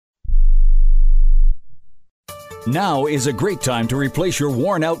Now is a great time to replace your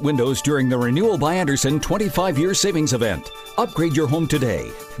worn-out windows during the Renewal by Andersen 25-year savings event. Upgrade your home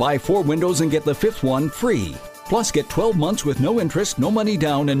today. Buy 4 windows and get the 5th one free. Plus, get 12 months with no interest, no money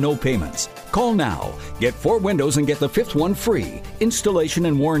down, and no payments. Call now. Get 4 windows and get the 5th one free. Installation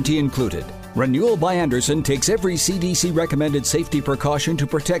and warranty included. Renewal by Andersen takes every CDC-recommended safety precaution to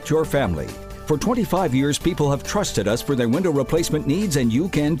protect your family. For 25 years, people have trusted us for their window replacement needs, and you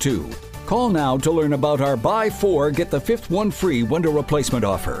can too. Call now to learn about our buy 4, get the 5th one free window replacement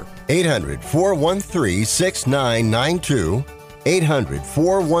offer. 800-413-6992.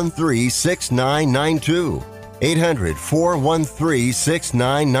 800-413-6992.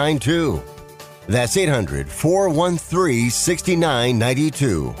 800-413-6992. That's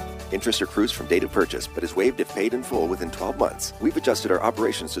 800-413-6992. Interest accrues from date of purchase, but is waived if paid in full within 12 months. We've adjusted our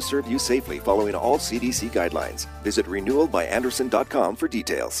operations to serve you safely following all CDC guidelines. Visit renewalbyandersen.com for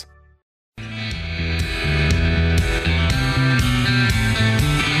details.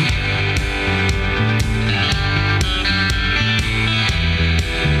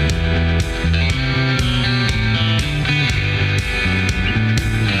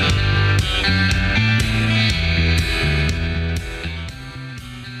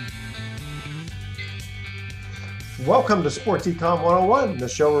 Welcome to Sports Econ 101, the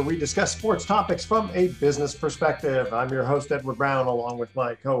show where we discuss sports topics from a business perspective. I'm your host, Edward Brown, along with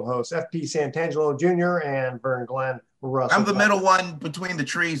my co-hosts, FP Santangelo Jr. and Vern Glenn Russell. I'm the middle one between the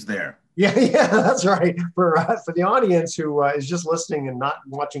trees there. Yeah, that's right. For the audience who is just listening and not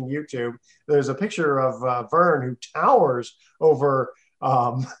watching YouTube, there's a picture of Vern who towers over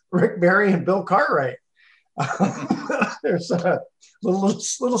Rick Barry and Bill Cartwright. There's a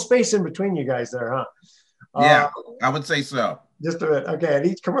little space in between you guys there, huh? Yeah, I would say so. Just a bit. Okay, at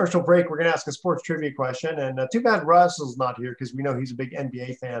each commercial break, we're going to ask a sports trivia question. And too bad Russell's not here because we know he's a big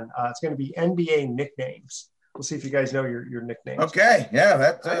NBA fan. It's going to be NBA nicknames. We'll see if you guys know your nicknames. Okay,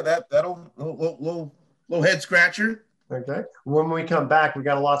 yeah, that'll little head scratcher. Okay. When we come back, we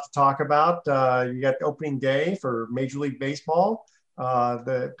got a lot to talk about. You got the opening day for Major League Baseball,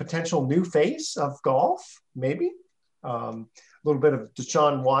 the potential new face of golf, maybe. A little bit of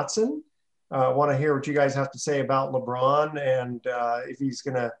Deshaun Watson. Want to hear what you guys have to say about LeBron and if he's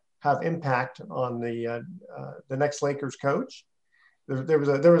going to have impact on the next Lakers coach. There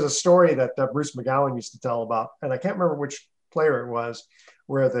was a story that Bruce McGowan used to tell about, and I can't remember which player it was,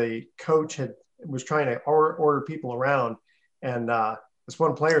 where the coach was trying to order people around, and this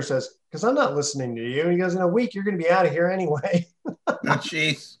one player says, "Because I'm not listening to you." And he goes, "In a week, you're going to be out of here anyway." Oh,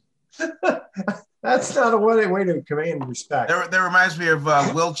 jeez. That's not a way to command respect. That reminds me of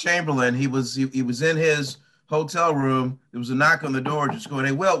Will Chamberlain. He was in his hotel room. There was a knock on the door, just going,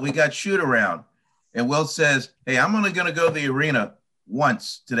 "Hey, Will, we got shoot around." And Will says, "Hey, I'm only going to go to the arena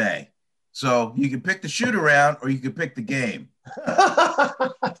once today. So you can pick the shoot around or you can pick the game."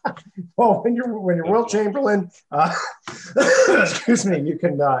 Well, when you're Will Chamberlain, excuse me, you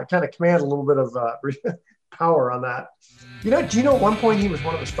can kind of command a little bit of power on that. Do you know at one point he was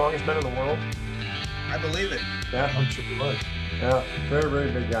one of the strongest men in the world? I believe it. Yeah, I'm sure he was. Yeah, very,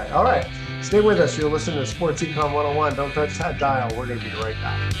 very big guy. All right, stay with us. You're listening to Sports Econ 101. Don't touch that dial. We're going to be right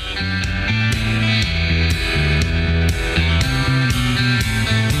back.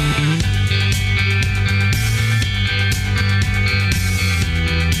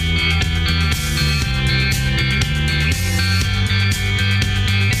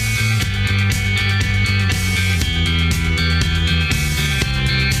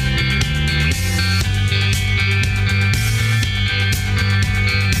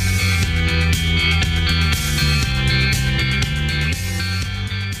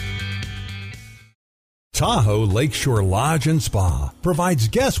 Tahoe Lakeshore Lodge and Spa provides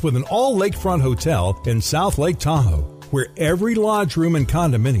guests with an all-lakefront hotel in South Lake Tahoe, where every lodge room and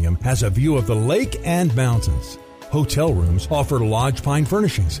condominium has a view of the lake and mountains. Hotel rooms offer lodge pine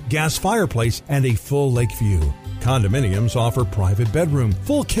furnishings, gas fireplace, and a full lake view. Condominiums offer private bedroom,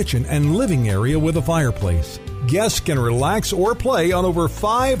 full kitchen, and living area with a fireplace. Guests can relax or play on over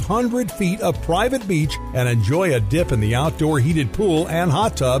 500 feet of private beach and enjoy a dip in the outdoor heated pool and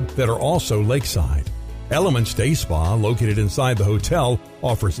hot tub that are also lakeside. Elements Day Spa, located inside the hotel,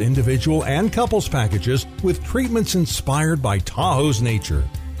 offers individual and couples packages with treatments inspired by Tahoe's nature.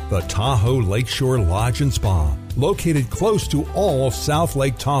 The Tahoe Lakeshore Lodge and Spa, located close to all of South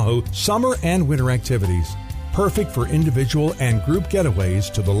Lake Tahoe summer and winter activities. Perfect for individual and group getaways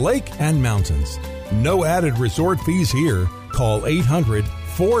to the lake and mountains. No added resort fees here. Call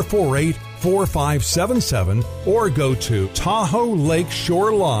 800-448-4577 or go to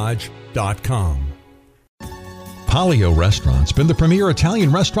TahoeLakeshoreLodge.com. Palio Restaurant's been the premier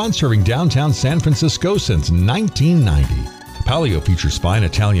Italian restaurant serving downtown San Francisco since 1990. Palio features fine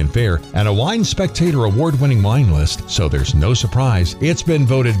Italian fare and a Wine Spectator award-winning wine list, so there's no surprise it's been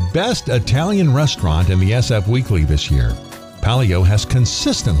voted Best Italian Restaurant in the SF Weekly this year. Palio has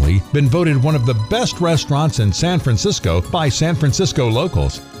consistently been voted one of the best restaurants in San Francisco by San Francisco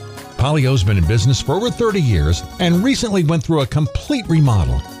locals. Palio's been in business for over 30 years and recently went through a complete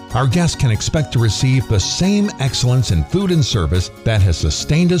remodel. Our guests can expect to receive the same excellence in food and service that has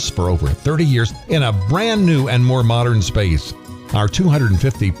sustained us for over 30 years in a brand new and more modern space. Our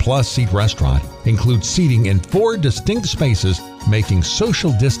 250-plus seat restaurant includes seating in 4 distinct spaces, making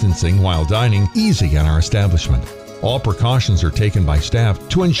social distancing while dining easy in our establishment. All precautions are taken by staff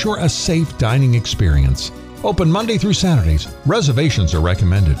to ensure a safe dining experience. Open Monday through Saturdays. Reservations are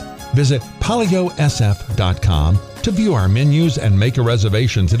recommended. Visit paliosf.com to view our menus and make a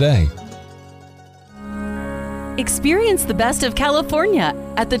reservation today. Experience the best of California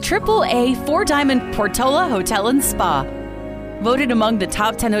at the AAA 4-Diamond Portola Hotel and Spa. Voted among the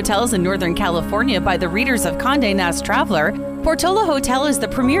top 10 hotels in Northern California by the readers of Condé Nast Traveler, Portola Hotel is the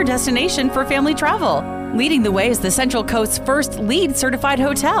premier destination for family travel. Leading the way is the Central Coast's first LEED certified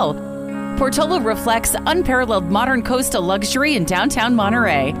hotel. Portola reflects unparalleled modern coastal luxury in downtown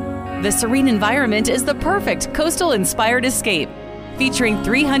Monterey. The serene environment is the perfect coastal-inspired escape, featuring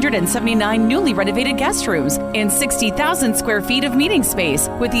 379 newly renovated guest rooms and 60,000 square feet of meeting space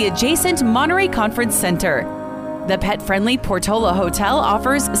with the adjacent Monterey Conference Center. The pet-friendly Portola Hotel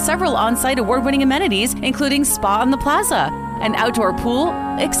offers several on-site award-winning amenities, including spa on the plaza, an outdoor pool,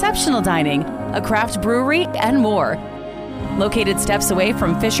 exceptional dining, a craft brewery, and more. Located steps away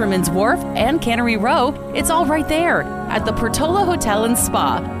from Fisherman's Wharf and Cannery Row, it's all right there at the Portola Hotel and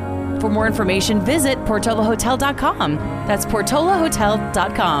Spa. For more information, visit portolahotel.com. That's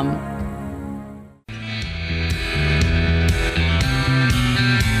portolahotel.com.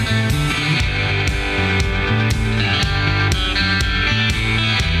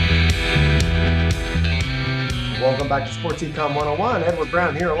 Welcome back to Sports Econ 101. Edward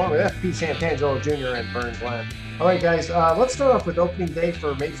Brown here along with FP Santangelo Jr. and Burns Lamb. All right, guys, let's start off with opening day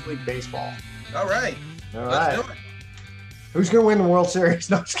for Major League Baseball. All right. Let's do it. Who's going to win the World Series?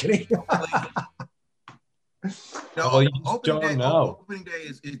 No, just kidding. Opening day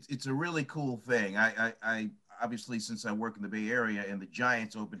is it's a really cool thing. I obviously, since I work in the Bay Area and the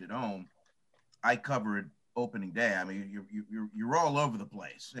Giants opened at home, I covered opening day. I mean, you're all over the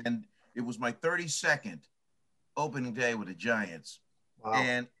place, and it was my 32nd opening day with the Giants. Wow.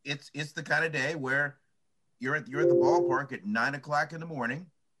 And it's the kind of day where you're at the ballpark at 9:00 in the morning,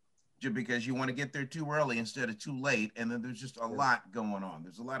 just because you want to get there too early instead of too late. And then there's just a lot going on.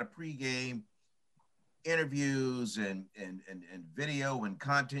 There's a lot of pregame interviews and video and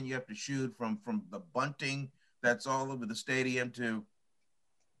content you have to shoot, from the bunting that's all over the stadium to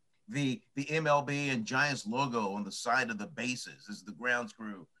the MLB and Giants logo on the side of the bases as the grounds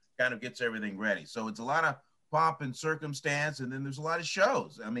crew kind of gets everything ready. So it's a lot of pomp and circumstance, and then there's a lot of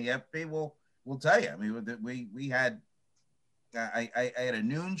shows. I mean, FP will tell you. I mean, we had I had a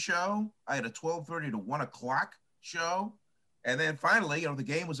noon show, I had a 12:30 to 1 o'clock show, and then finally, the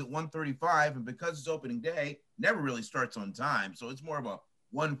game was at 1:35, and because it's opening day, never really starts on time, so it's more of a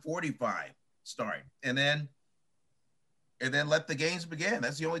 1:45 start, and then let the games begin.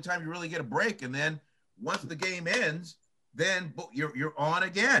 That's the only time you really get a break, and then once the game ends, then you're on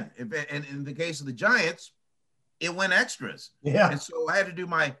again. And in the case of the Giants, it went extras. Yeah. And so I had to do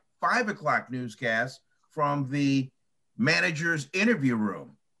my 5 o'clock newscast from the manager's interview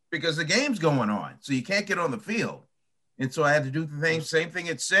room because the game's going on. So you can't get on the field. And so I had to do the same thing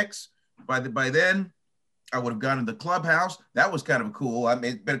at 6. By then, I would have gone to the clubhouse. That was kind of cool. I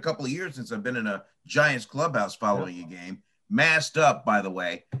mean, it's been a couple of years since I've been in a Giants clubhouse following a game. Masked up, by the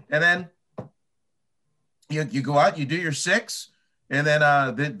way. And then you go out, you do your 6. And then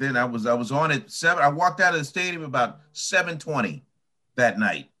I was on at 7. I walked out of the stadium about 7:20 that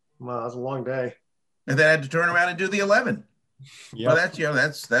night. Wow, that was a long day. And then I had to turn around and do the 11. Yeah, well, that's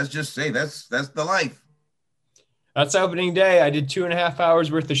the life. That's opening day. I did 2.5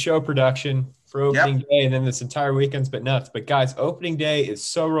 hours worth of show production for opening day, and then this entire weekend's been nuts. But guys, opening day is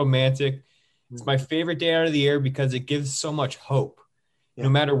so romantic. It's my favorite day out of the year because it gives so much hope. Yeah. No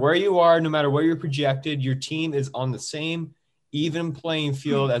matter where you are, no matter where you're projected, your team is on the same even playing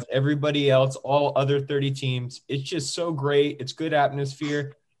field as everybody else, all other 30 teams. It's just so great. It's good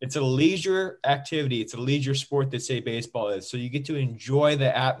atmosphere. It's a leisure activity. It's a leisure sport that, say, baseball is. So you get to enjoy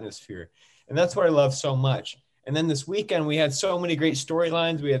the atmosphere. And that's what I love so much. And then this weekend, we had so many great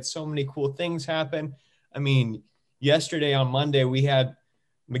storylines. We had so many cool things happen. I mean, yesterday on Monday, we had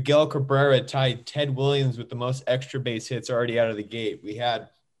Miguel Cabrera tied Ted Williams with the most extra base hits already out of the gate. We had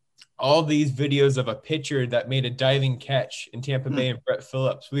all these videos of a pitcher that made a diving catch in Tampa Bay and Brett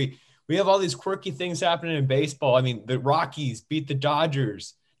Phillips. We have all these quirky things happening in baseball. I mean, the Rockies beat the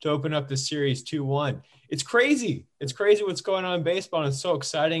Dodgers to open up the series 2-1. It's crazy. It's crazy what's going on in baseball. And it's so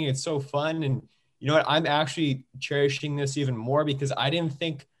exciting. It's so fun. And you know what? I'm actually cherishing this even more because I didn't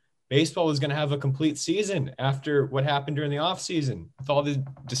think baseball was going to have a complete season after what happened during the offseason with all the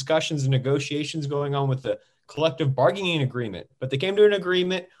discussions and negotiations going on with the collective bargaining agreement. But they came to an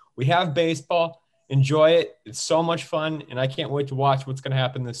agreement. We have baseball. Enjoy it. It's so much fun. And I can't wait to watch what's going to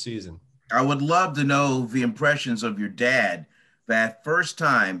happen this season. I would love to know the impressions of your dad that first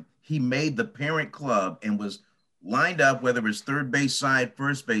time he made the parent club and was lined up, whether it was third base side,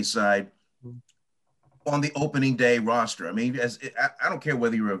 first base side, on the opening day roster. I mean, I don't care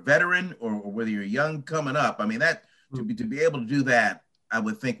whether you're a veteran or whether you're young coming up. I mean, that to be able to do that, I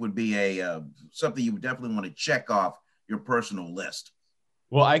would think would be something you would definitely want to check off your personal list.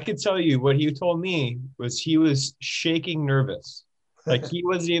 Well, I could tell you what he told me was he was shaking nervous. Like he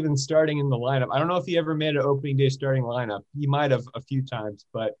wasn't even starting in the lineup. I don't know if he ever made an opening day starting lineup. He might have a few times,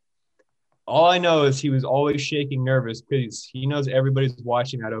 but all I know is he was always shaking nervous because he knows everybody's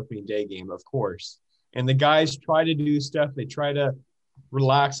watching that opening day game, of course. And the guys try to do stuff. They try to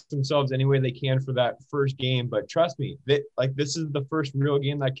relax themselves any way they can for that first game. But trust me, this is the first real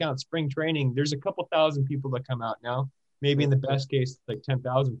game that counts. Spring training, there's a couple thousand people that come out now. Maybe in the best case, like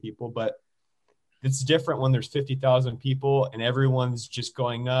 10,000 people. But it's different when there's 50,000 people and everyone's just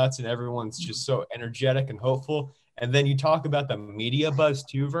going nuts and everyone's just so energetic and hopeful. And then you talk about the media buzz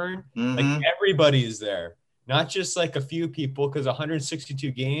too, Vern. Mm-hmm. Like everybody is there, not just like a few people, because 162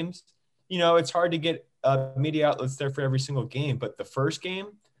 games, you know, it's hard to get media outlets there for every single game. But the first game,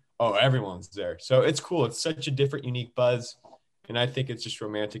 oh, everyone's there. So it's cool. It's such a different, unique buzz. And I think it's just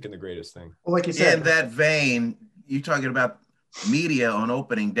romantic and the greatest thing. Well, like you said, in that vein, you're talking about media on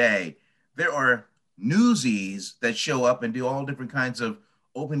opening day. There are newsies that show up and do all different kinds of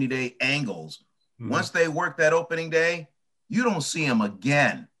opening day angles. Once they work that opening day, you don't see them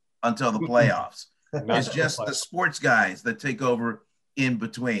again until the playoffs. It's just the sports guys that take over in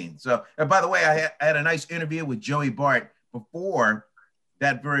between. So, and by the way, I had a nice interview with Joey Bart before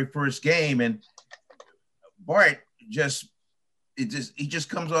that very first game, and Bart he just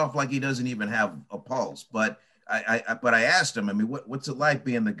comes off like he doesn't even have a pulse. But I asked him, I mean, what's it like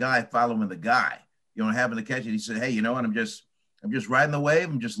being the guy following the guy? You know, having to catch it. He said, hey, you know what? I'm just riding the wave.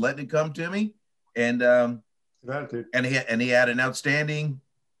 I'm just letting it come to me. And he had an outstanding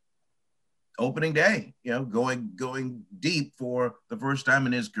opening day, you know, going deep for the first time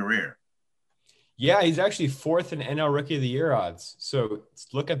in his career. Yeah, he's actually fourth in NL Rookie of the Year odds. So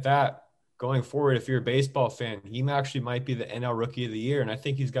look at that going forward. If you're a baseball fan, he actually might be the NL Rookie of the Year. And I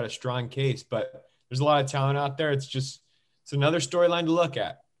think he's got a strong case, but there's a lot of talent out there. It's another storyline to look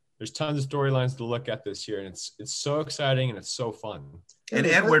at. There's tons of storylines to look at this year, and it's so exciting and it's so fun. And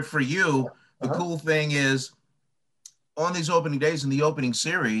Edward, for you, the cool thing is on these opening days in the opening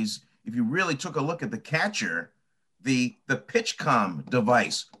series, if you really took a look at the catcher, the pitch comm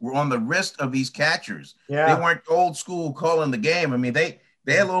device were on the wrist of these catchers. Yeah. They weren't old school calling the game. I mean, they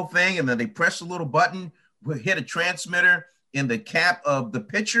had a little thing, and then they pressed a little button, hit a transmitter in the cap of the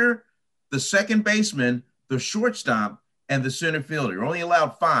pitcher, the second baseman, the shortstop, and the center fielder. You're only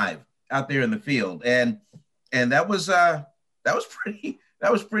allowed 5 out there in the field. And that was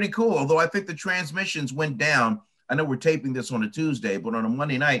pretty cool. Although I think the transmissions went down. I know we're taping this on a Tuesday, but on a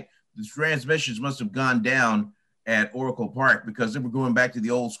Monday night, the transmissions must have gone down at Oracle Park because they were going back to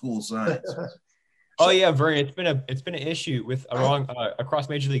the old school signs. Oh yeah, Vern, it's been an issue with across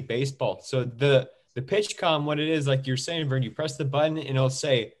Major League Baseball. So the pitch comm, what it is, like you're saying, Vern, you press the button and it'll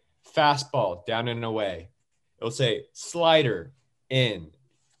say fastball down and away. It'll say slider in,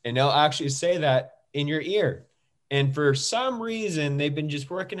 and they'll actually say that in your ear. And for some reason, they've been just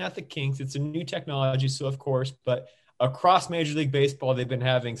working out the kinks. It's a new technology, so of course, but across Major League Baseball, they've been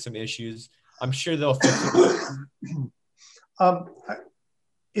having some issues. I'm sure they'll fix it.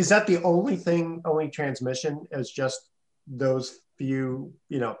 Is that the only transmission is just those few,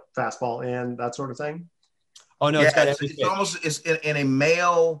 fastball and that sort of thing? Oh, no, yeah, it's in a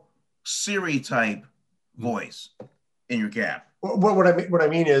male Siri type voice in your cap. What I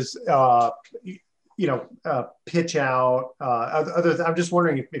mean is, pitch out. I'm just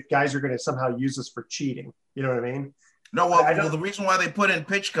wondering if guys are going to somehow use this for cheating. You know what I mean? No, well, the reason why they put in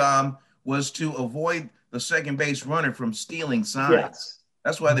pitch comm was to avoid the second base runner from stealing signs. Yes.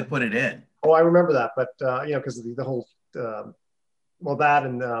 That's why they put it in. Oh, I remember that, but because of the whole that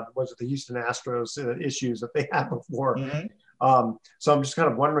and was it the Houston Astros issues that they had before. Mm-hmm. So I'm just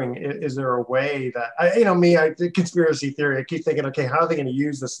kind of wondering, is there a way that, the conspiracy theory, I keep thinking, okay, how are they going to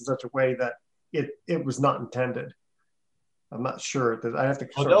use this in such a way that it was not intended? I'm not sure. I have to.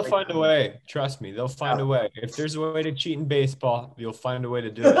 They'll find a way. Trust me, they'll find a way. If there's a way to cheat in baseball, you'll find a way to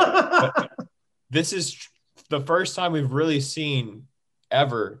do it. But this is the first time we've really seen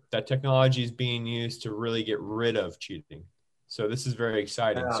ever that technology is being used to really get rid of cheating. So this is very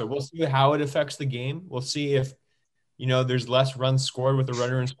exciting. So we'll see how it affects the game. We'll see if, there's less runs scored with a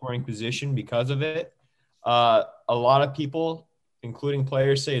runner in scoring position because of it. A lot of people, including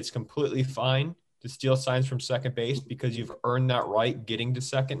players, say it's completely fine to steal signs from second base because you've earned that right getting to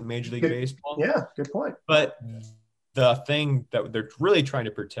second in Major League Baseball. Yeah, good point. But the thing that they're really trying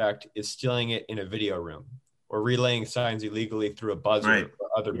to protect is stealing it in a video room or relaying signs illegally through a buzzer or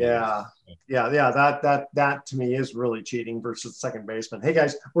other means. That to me is really cheating versus second baseman. Hey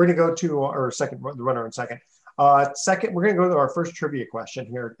guys, we're going to go to our the runner in second. We're going to go to our first trivia question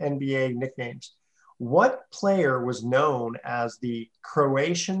here, NBA nicknames. What player was known as the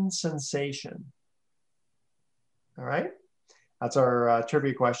Croatian sensation? All right. That's our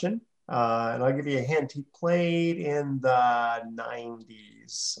trivia question. And I'll give you a hint. He played in the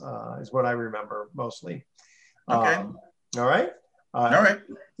 90s, is what I remember mostly. Okay. All right. All right.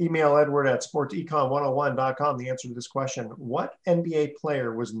 Email Edward at sportsecon101.com the answer to this question. What NBA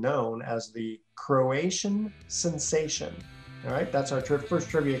player was known as the Croatian sensation? All right. That's our first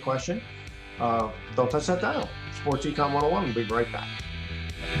trivia question. Don't touch that dial. Sports Econ 101. We'll be right back.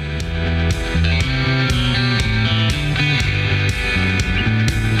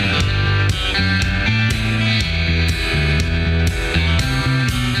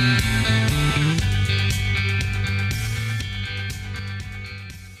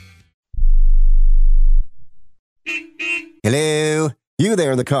 Hello? You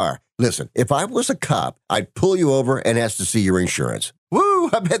there in the car. Listen, if I was a cop, I'd pull you over and ask to see your insurance.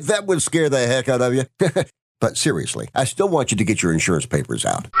 Woo! I bet that would scare the heck out of you. But seriously, I still want you to get your insurance papers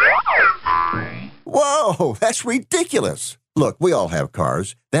out. Whoa! That's ridiculous. Look, we all have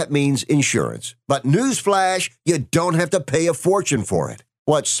cars. That means insurance. But newsflash, you don't have to pay a fortune for it.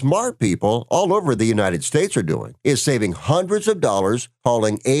 What smart people all over the United States are doing is saving hundreds of dollars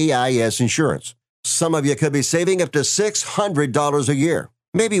calling AIS Insurance. Some of you could be saving up to $600 a year.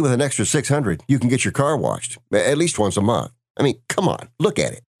 Maybe with an extra $600, you can get your car washed, at least once a month. I mean, come on, look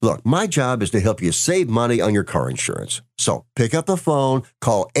at it. Look, my job is to help you save money on your car insurance. So pick up the phone,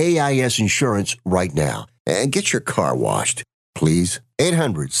 call AIS Insurance right now, and get your car washed. Please.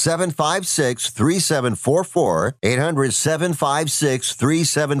 800-756-3744.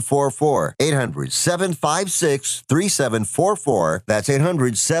 800-756-3744. 800-756-3744. That's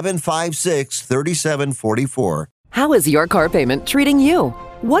 800-756-3744. How is your car payment treating you?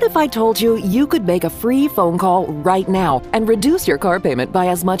 What if I told you you could make a free phone call right now and reduce your car payment by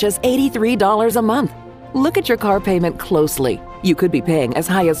as much as $83 a month? Look at your car payment closely. You could be paying as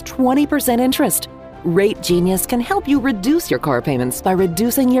high as 20% interest. Rate Genius can help you reduce your car payments by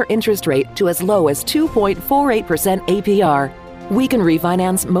reducing your interest rate to as low as 2.48% APR. We can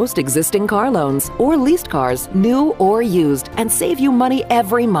refinance most existing car loans or leased cars, new or used, and save you money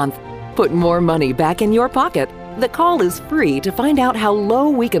every month. Put more money back in your pocket. The call is free to find out how low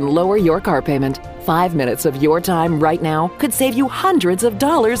we can lower your car payment. 5 minutes of your time right now could save you hundreds of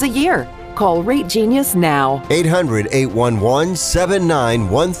dollars a year. Call Rate Genius now.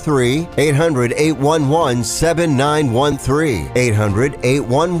 800-811-7913. 800-811-7913.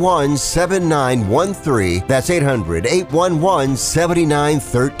 800-811-7913. That's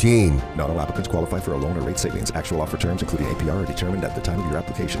 800-811-7913. Not all applicants qualify for a loan or rate savings. Actual offer terms, including APR, are determined at the time of your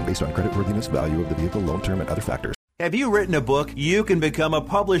application based on creditworthiness, value of the vehicle, loan term, and other factors. Have you written a book? You can become a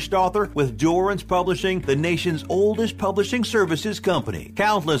published author with Dorrance Publishing, the nation's oldest publishing services company.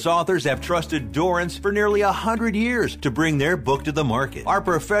 Countless authors have trusted Dorrance for nearly 100 years to bring their book to the market. Our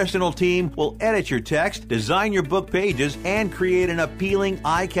professional team will edit your text, design your book pages, and create an appealing,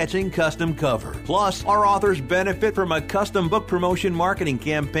 eye-catching custom cover. Plus, our authors benefit from a custom book promotion marketing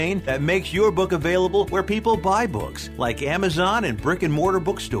campaign that makes your book available where people buy books, like Amazon and brick-and-mortar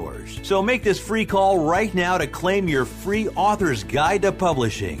bookstores. So make this free call right now to claim your free author's guide to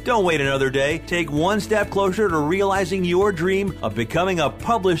publishing. Don't wait another day. Take one step closer to realizing your dream of becoming a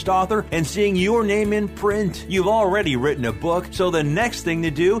published author and seeing your name in print. You've already written a book, so the next thing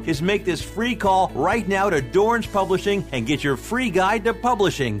to do is make this free call right now to Dorrance Publishing and get your free guide to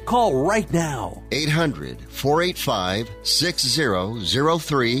publishing. Call right now.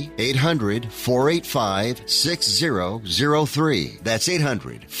 800-485-6003. 800-485-6003. That's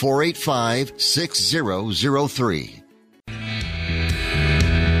 800-485-6003.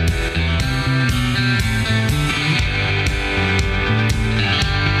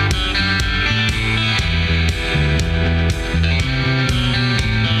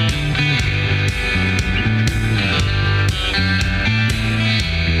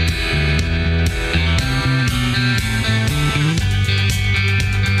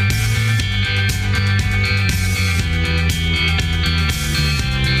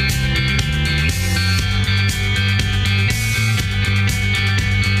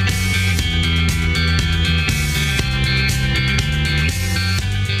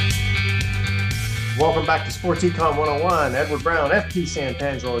 Sports Econ 101, Edward Brown, F.P.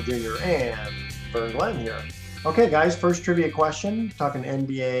 Santangelo Jr., and Vern Glenn here. Okay, guys, first trivia question, talking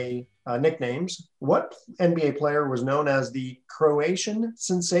NBA nicknames. What NBA player was known as the Croatian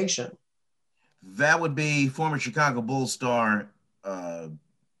Sensation? That would be former Chicago Bulls star Tony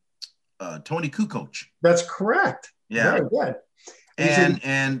Kukoc. That's correct. Yeah. Very good.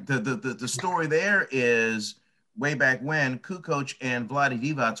 And the story there is way back when Kukoc and Vlade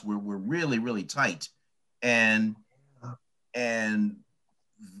Divac were really, really tight. And the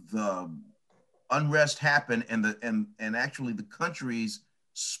unrest happened and actually the countries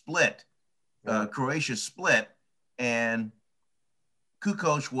split. Croatia split, and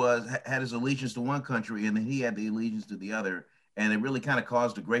Kukoc had his allegiance to one country, and then he had the allegiance to the other, and it really kind of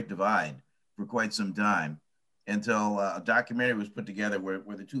caused a great divide for quite some time until a documentary was put together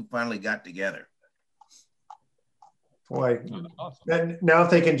where the two finally got together. Boy, and now if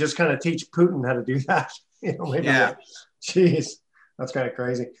they can just kind of teach Putin how to do that, maybe. Yeah. Jeez, that's kind of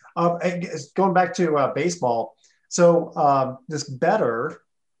crazy. Going back to baseball, so this bettor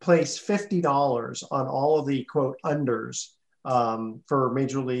placed $50 on all of the quote unders for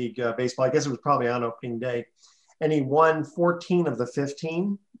Major League Baseball. I guess it was probably on opening day, and he won 14 of the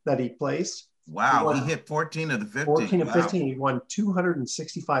 15 that he placed. Wow, he hit 14 of the 15. 14 of 15. He won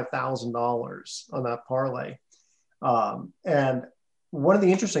 $265,000 on that parlay. And one of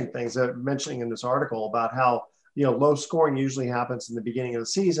the interesting things that I'm mentioning in this article about how, low scoring usually happens in the beginning of the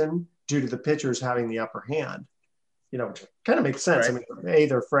season due to the pitchers having the upper hand, kind of makes sense. Right. I mean,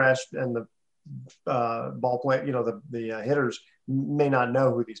 they're fresh and the ball play, the hitters may not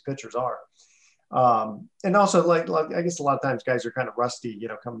know who these pitchers are. And also like, I guess a lot of times guys are kind of rusty,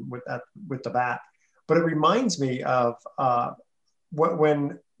 coming with the bat, but it reminds me of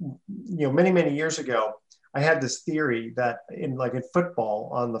when, many, many years ago, I had this theory that in football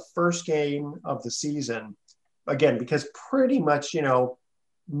on the first game of the season, again, because pretty much,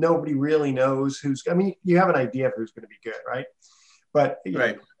 nobody really knows you have an idea of who's going to be good, right? But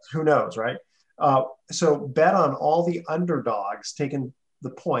right. Who knows, right? So bet on all the underdogs taking the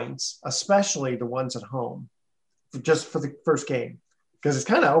points, especially the ones at home, just for the first game, because it's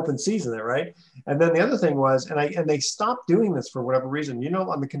kind of open season there, right? And then the other thing was, and they stopped doing this for whatever reason.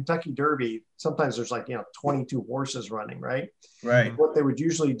 On the Kentucky Derby, sometimes there's 22 horses running, right? Right. What they would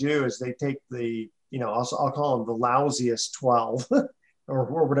usually do is they take the, I'll call them the lousiest 12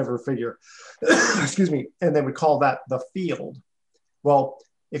 or whatever figure, excuse me, and they would call that the field. Well,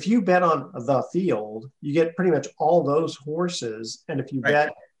 if you bet on the field, you get pretty much all those horses. And if you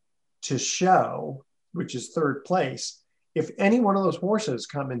bet to show, which is third place, if any one of those horses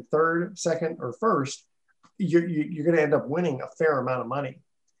come in third, second, or first, you're going to end up winning a fair amount of money.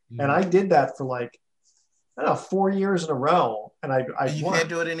 Mm-hmm. And I did that for 4 years in a row. And I you won. Can't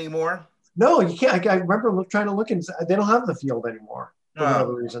do it anymore? No, you can't. I remember trying to look and they don't have the field anymore for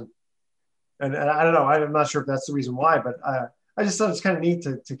whatever reason. And I don't know. I'm not sure if that's the reason why, but I just thought it's kind of neat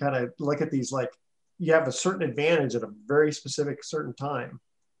to kind of look at these, you have a certain advantage at a very specific certain time,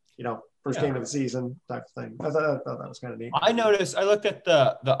 first game of the season type of thing. I thought that was kind of neat. I looked at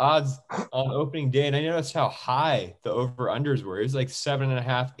the odds on opening day, and I noticed how high the over unders were. It was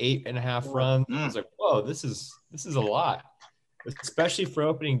 7.5, 8.5 runs. I was like, whoa, this is a lot, especially for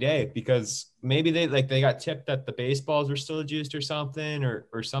opening day, because maybe they got tipped that the baseballs were still juiced or something, or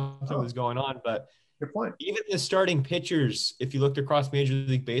something was going on. But good point. Even the starting pitchers, if you looked across Major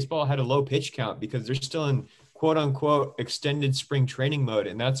League Baseball, had a low pitch count because they're still in quote unquote extended spring training mode.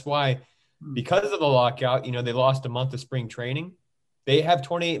 And that's why, because of the lockout, they lost a month of spring training. They have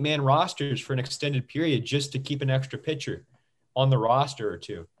 28-man rosters for an extended period just to keep an extra pitcher on the roster or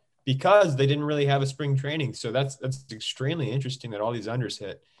two, because they didn't really have a spring training. So that's extremely interesting that all these unders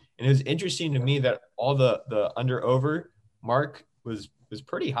hit. And it was interesting to me that all the under over mark was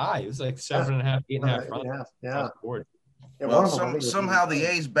pretty high. It was 7.5, 8.5 runs. Yeah. Well, somehow the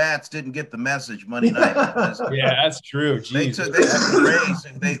A's bats didn't get the message Monday night. Yeah, that's true. Jeez. They took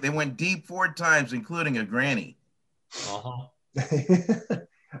the Rays. They went deep 4 times, including a granny.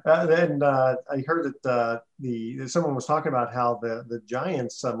 Then I heard that someone was talking about how the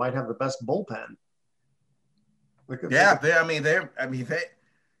Giants might have the best bullpen. The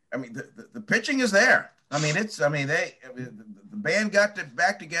pitching is there. The band got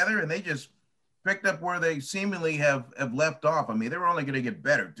back together and they just picked up where they seemingly have left off. They're only going to get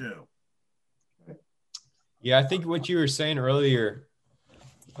better too. Yeah, I think what you were saying earlier,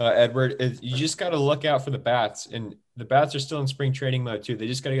 Edward, is you just got to look out for the bats, and the bats are still in spring training mode too. They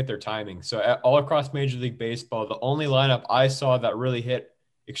just got to get their timing. So all across Major League Baseball, the only lineup I saw that really hit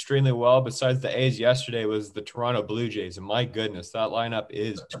extremely well besides the A's yesterday was the Toronto Blue Jays. And my goodness, that lineup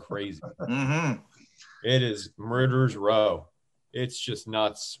is crazy. Mm-hmm. It is murderer's row. It's just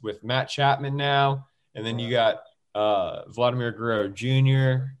nuts with Matt Chapman now. And then you got Vladimir Guerrero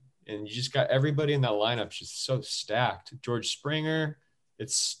Jr. And you just got everybody in that lineup just so stacked. George Springer.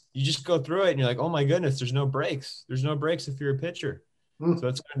 You just go through it and you're like, oh my goodness, there's no breaks. There's no breaks if you're a pitcher. So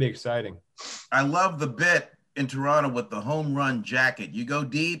it's going to be exciting. I love the bit in Toronto with the home run jacket. You go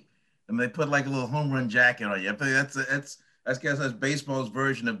deep and they put like a little home run jacket on you. I think I guess that's baseball's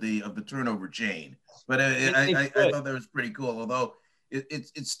version of the turnover chain. But I thought that was pretty cool. Although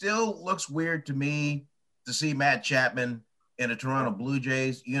it still looks weird to me to see Matt Chapman in a Toronto Blue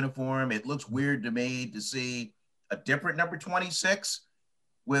Jays uniform. It looks weird to me to see a different number 26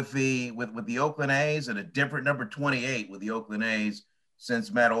 with the Oakland A's and a different number 28 with the Oakland A's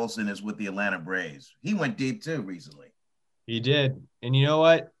since Matt Olson is with the Atlanta Braves. He went deep too recently. He did. And you know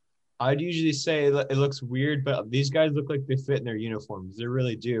what? I'd usually say it looks weird, but these guys look like they fit in their uniforms. They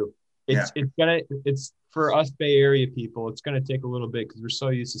really do. It's for us Bay Area people, it's gonna take a little bit because we're so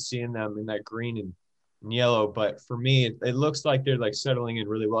used to seeing them in that green and yellow. But for me, it looks like they're like settling in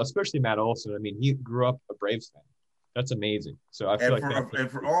really well, especially Matt Olson. I mean, he grew up a Braves fan. That's amazing. So I feel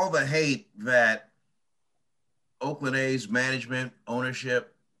for all the hate that Oakland A's management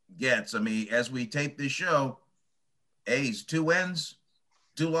ownership gets, I mean, as we tape this show, A's 2 wins,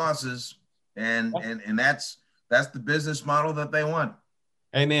 2 losses, and that's the business model that they want.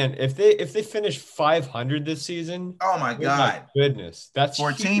 Hey man, if they finish 500 this season, oh my God, goodness, that's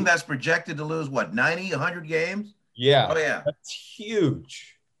for a team that's projected to lose what 90, 100 games. Yeah, oh yeah, that's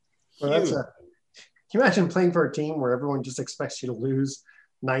huge. Well, can you imagine playing for a team where everyone just expects you to lose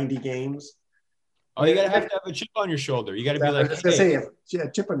 90 games? Oh, you gotta have a chip on your shoulder. You gotta be like,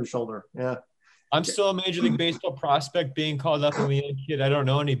 chip on your shoulder. Yeah. I'm still a Major League Baseball prospect being called up as a young kid. I don't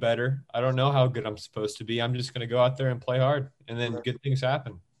know any better. I don't know how good I'm supposed to be. I'm just going to go out there and play hard, and then good things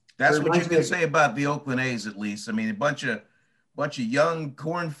happen. That's what you can say about the Oakland A's, at least. I mean, a bunch of young,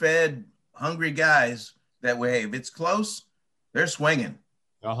 corn-fed, hungry guys that way. If it's close, they're swinging.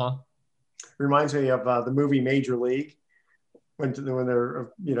 Reminds me of the movie Major League. When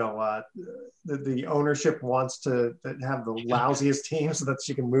they're, the ownership wants to have the lousiest team so that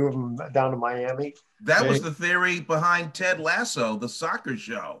she can move them down to Miami. That was the theory behind Ted Lasso, the soccer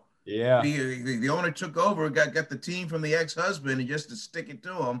show. Yeah. The owner took over, got the team from the ex-husband, and just to stick it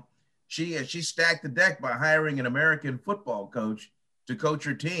to him, she stacked the deck by hiring an American football coach to coach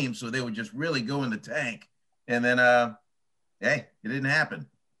her team so they would just really go in the tank. And then, it didn't happen.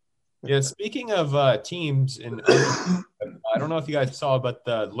 Yeah, speaking of teams, and I don't know if you guys saw, but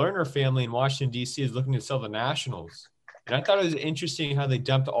the Lerner family in Washington, D.C. is looking to sell the Nationals. And I thought it was interesting how they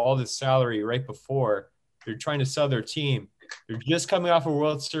dumped all this salary right before they're trying to sell their team. They're just coming off a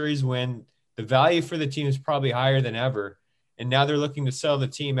World Series win. The value for the team is probably higher than ever. And now they're looking to sell the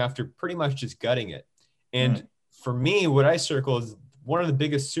team after pretty much just gutting it. And for me, what I circle is one of the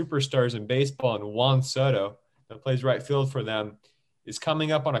biggest superstars in baseball, and Juan Soto, that plays right field for them, is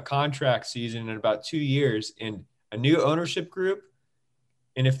coming up on a contract season in about 2 years, and a new ownership group,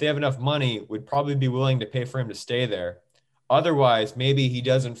 and if they have enough money, would probably be willing to pay for him to stay there. Otherwise, maybe he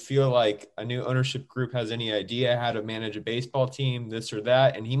doesn't feel like a new ownership group has any idea how to manage a baseball team, this or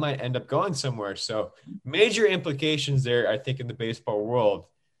that, and he might end up going somewhere. So major implications there, I think, in the baseball world,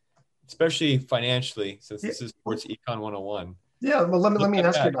 especially financially, since this is Sports Econ 101. Yeah, well, let me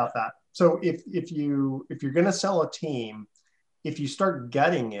ask you about that. So if you're going to sell a team, if you start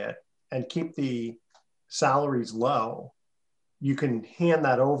gutting it and keep the salaries low, you can hand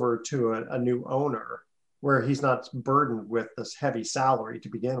that over to a new owner where he's not burdened with this heavy salary to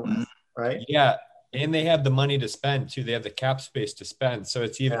begin with, right? Yeah, and they have the money to spend too. They have the cap space to spend, so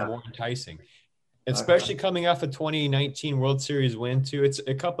it's even more enticing. Especially coming off a 2019 World Series win too. It's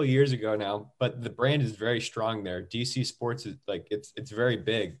a couple of years ago now, but the brand is very strong there. DC Sports is like it's very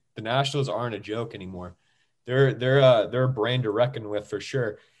big. The Nationals aren't a joke anymore. They're a brand to reckon with for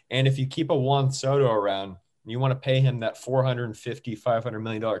sure. And if you keep a Juan Soto around, you want to pay him that $450-500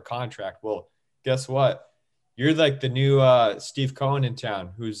 million contract. Well, guess what? You're like the new Steve Cohen in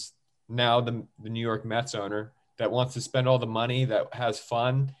town, who's now the New York Mets owner that wants to spend all the money, that has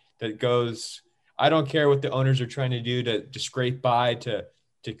fun, that goes, I don't care what the owners are trying to do to scrape by, to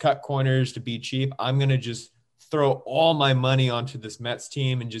cut corners, to be cheap. I'm going to just throw all my money onto this Mets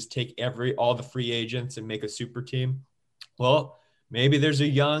team and just take all the free agents and make a super team. Well, maybe there's a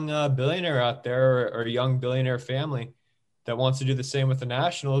young billionaire out there or a young billionaire family that wants to do the same with the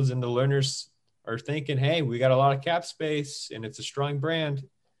Nationals, and the Lerners are thinking, hey, we got a lot of cap space and it's a strong brand.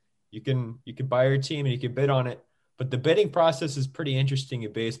 You can buy your team and you can bid on it. But the bidding process is pretty interesting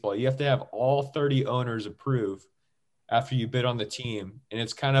in baseball. You have to have all 30 owners approve after you bid on the team, and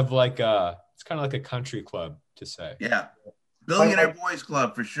it's kind of like a country club to say. Yeah, billionaire boys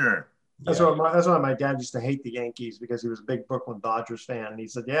club for sure. That's why my dad used to hate the Yankees, because he was a big Brooklyn Dodgers fan. And he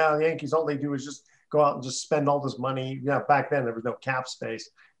said, yeah, the Yankees, all they do is just go out and just spend all this money. Back then there was no cap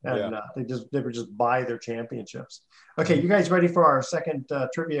space, and they would just buy their championships. Okay, you guys ready for our second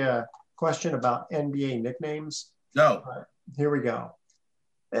trivia question about NBA nicknames? No. All right, here we go.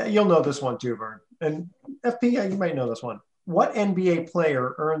 You'll know this one too, Vern. And FP, you might know this one. What NBA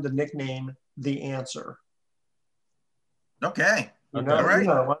player earned the nickname The Answer? Okay. All right. You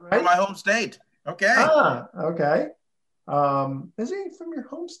know one, right? From my home state. Okay. Okay. Is he from your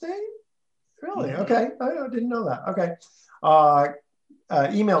home state? Really? Okay. I didn't know that. Okay.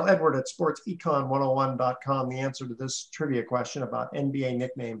 Email Edward at sportsecon101.com the answer to this trivia question about NBA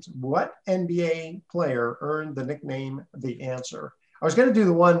nicknames. What NBA player earned the nickname The Answer? I was going to do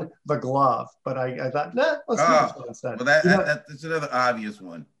the glove, but I thought, let's do this one instead. Well, that's another obvious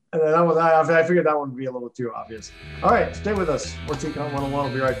one. And then I figured that one would be a little too obvious. All right, stay with us. Sports Econ 101 will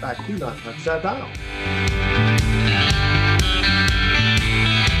be right back. Do not touch that dial.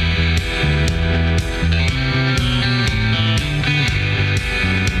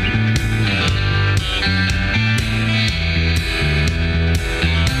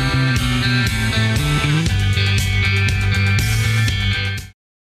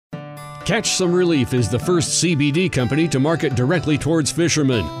 Catch Some Relief is the first CBD company to market directly towards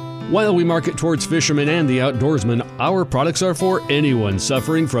fishermen. While we market towards fishermen and the outdoorsmen, our products are for anyone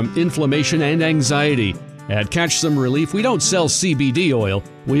suffering from inflammation and anxiety. At Catch Some Relief, we don't sell CBD oil.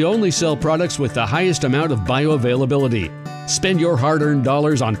 We only sell products with the highest amount of bioavailability. Spend your hard-earned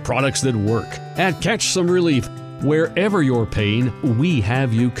dollars on products that work. At Catch Some Relief, wherever your pain, we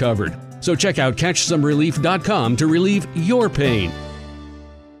have you covered. So check out CatchSomeRelief.com to relieve your pain.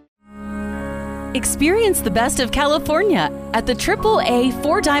 Experience the best of California at the AAA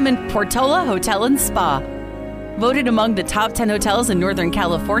 4-Diamond Portola Hotel and Spa. Voted among the top 10 hotels in Northern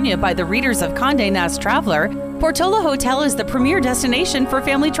California by the readers of Condé Nast Traveler, Portola Hotel is the premier destination for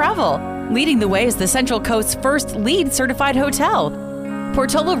family travel. Leading the way is the Central Coast's first LEED certified hotel.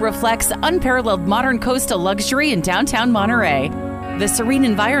 Portola reflects unparalleled modern coastal luxury in downtown Monterey. The serene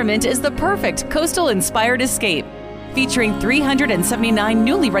environment is the perfect coastal-inspired escape, featuring 379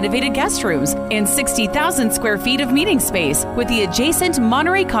 newly renovated guest rooms and 60,000 square feet of meeting space with the adjacent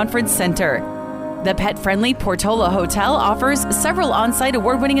Monterey Conference Center. The pet-friendly Portola Hotel offers several on-site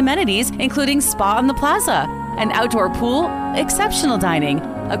award-winning amenities, including spa on the plaza, an outdoor pool, exceptional dining,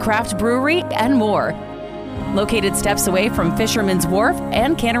 a craft brewery, and more. Located steps away from Fisherman's Wharf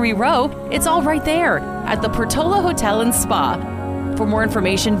and Cannery Row, it's all right there at the Portola Hotel and Spa. For more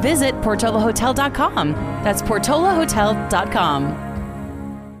information, visit portolahotel.com. That's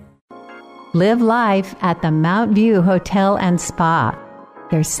portolahotel.com. Live life at the Mount View Hotel and Spa.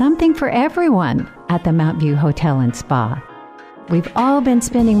 There's something for everyone at the Mount View Hotel and Spa. We've all been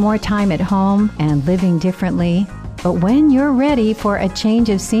spending more time at home and living differently, but when you're ready for a change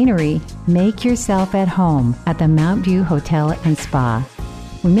of scenery, make yourself at home at the Mount View Hotel and Spa.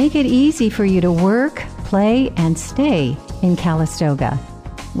 We make it easy for you to work, play, and stay in Calistoga.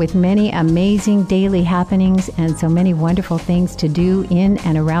 With many amazing daily happenings and so many wonderful things to do in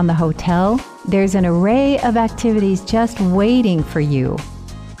and around the hotel, there's an array of activities just waiting for you.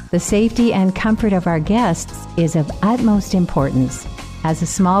 The safety and comfort of our guests is of utmost importance. As a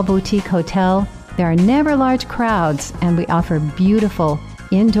small boutique hotel, there are never large crowds, and we offer beautiful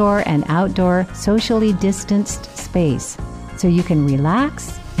indoor and outdoor socially distanced space so you can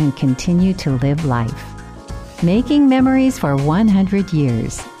relax and continue to live life. Making memories for 100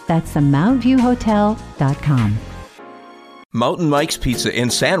 years. That's the MountViewHotel.com. Mountain Mike's Pizza in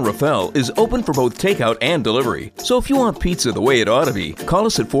San Rafael is open for both takeout and delivery. So if you want pizza the way it ought to be, call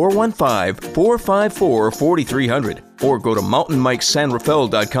us at 415-454-4300 or go to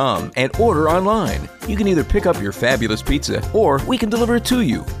mountainmikesanrafael.com and order online. You can either pick up your fabulous pizza or we can deliver it to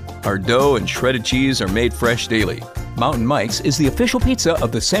you. Our dough and shredded cheese are made fresh daily. Mountain Mike's is the official pizza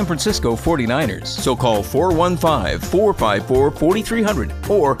of the San Francisco 49ers. So call 415-454-4300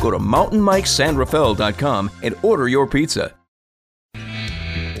 or go to mountainmikesanrafael.com and order your pizza.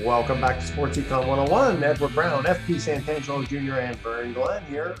 Welcome back to Sports Econ 101. Edward Brown, FP Santangelo Jr. and Vern Glenn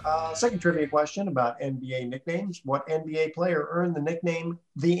here. Second trivia question about NBA nicknames. What NBA player earned the nickname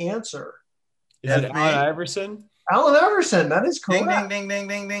The Answer? Is it Allen Iverson? Allen Iverson, that is correct. Ding, ding, ding,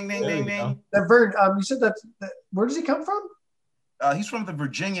 ding, ding, ding, ding, ding. Vern, you said that, where does he come from? He's from the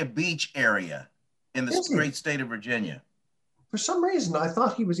Virginia Beach area in the great state of Virginia. For some reason, I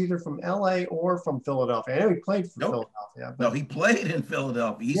thought he was either from LA or from Philadelphia. I know he played for Philadelphia. But... No, he played in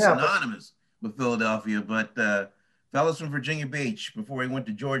Philadelphia. He's synonymous with Philadelphia, but fellas from Virginia Beach before he went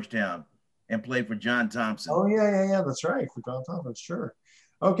to Georgetown and played for John Thompson. Oh, yeah. That's right. For John Thompson, sure.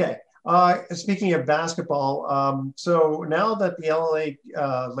 Okay. Speaking of basketball, so now that the LA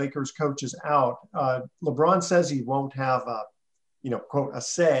Lakers coach is out, LeBron says he won't have a, quote, a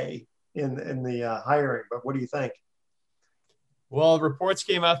say in the hiring. But what do you think? Well, reports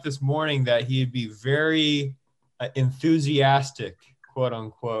came out this morning that he'd be very enthusiastic, quote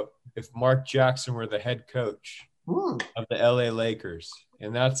unquote, if Mark Jackson were the head coach of the LA Lakers.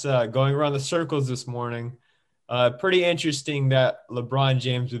 And that's going around the circles this morning. Pretty interesting that LeBron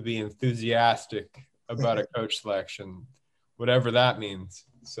James would be enthusiastic about a coach selection, whatever that means.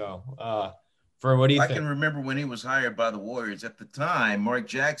 So, what do you think? I can remember when he was hired by the Warriors. At the time, Mark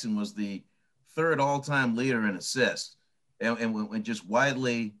Jackson was the third all-time leader in assists and just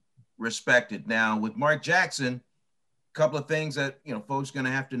widely respected. Now, with Mark Jackson, a couple of things that, folks are going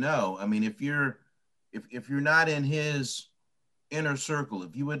to have to know. I mean, if you're not in his inner circle,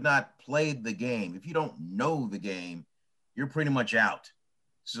 if you had not played the game, if you don't know the game, you're pretty much out.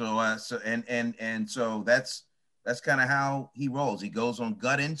 So so that's kind of how he rolls. He goes on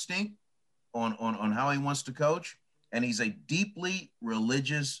gut instinct on how he wants to coach, and he's a deeply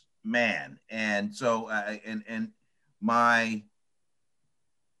religious man. And so my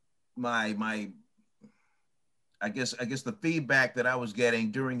I guess the feedback that I was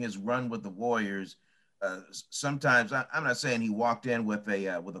getting during his run with the Warriors, sometimes I'm not saying he walked in with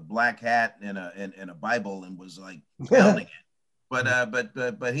a black hat and a Bible and was like pounding it,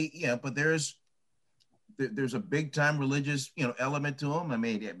 but he, but there's a big time religious element to him. I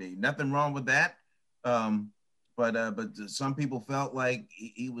mean, nothing wrong with that. But some people felt like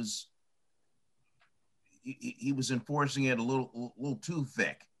he was enforcing it a little too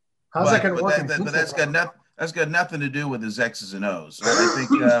thick. How's that going to work? But that's got nothing to do with his X's and O's. I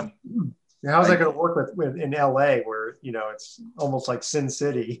think. How's that going to work with in LA, where it's almost like Sin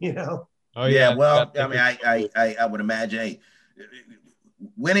City? Oh yeah. Well, I mean, I would imagine, hey,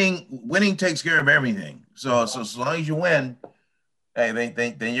 winning takes care of everything. So as long as you win, hey,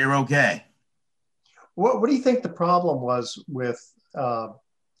 then you're okay. What do you think the problem was with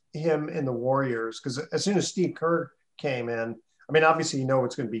him in the Warriors? Because as soon as Steve Kerr came in, I mean, obviously,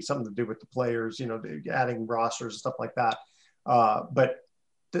 it's going to be something to do with the players, adding rosters and stuff like that. But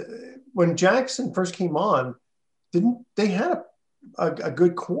when Jackson first came on, didn't they had a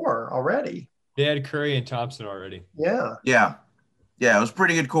good core already? They had Curry and Thompson already. Yeah. It was a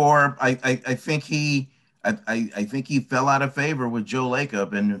pretty good core. I think he fell out of favor with Joe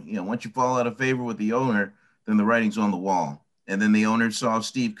Lacob, and once you fall out of favor with the owner, then the writing's on the wall. And then the owner saw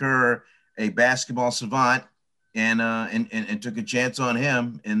Steve Kerr, a basketball savant, and took a chance on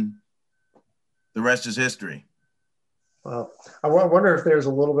him, and the rest is history. Well, I wonder if there's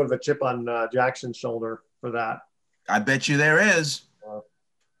a little bit of a chip on Jackson's shoulder for that. I bet you there is.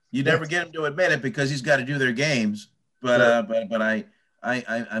 You never get him to admit it because he's got to do their games, but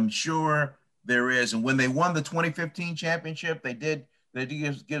I'm sure there is. And when they won the 2015 championship, they did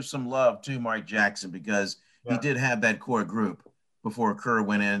give some love to Mark Jackson because he did have that core group before Kerr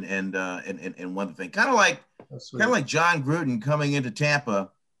went in and won the thing. Kind of like John Gruden coming into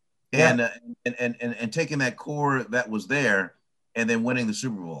Tampa and taking that core that was there and then winning the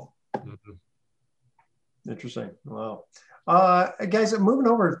Super Bowl. Interesting. Wow. Guys, moving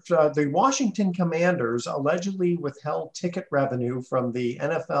over, the Washington Commanders allegedly withheld ticket revenue from the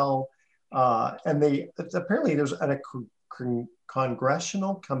NFL, and apparently there's a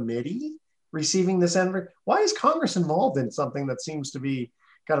congressional committee receiving this. Why is Congress involved in something that seems to be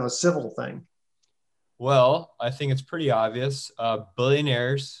kind of a civil thing? Well, I think it's pretty obvious.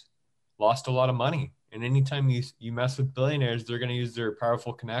 Billionaires lost a lot of money. And anytime you mess with billionaires, they're going to use their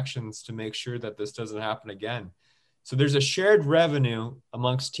powerful connections to make sure that this doesn't happen again. So there's a shared revenue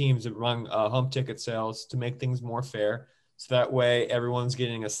amongst teams among home ticket sales to make things more fair. So that way everyone's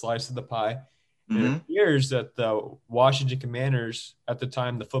getting a slice of the pie. And it appears that the Washington Commanders, at the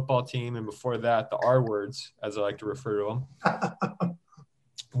time, the football team, and before that, the R words, as I like to refer to them,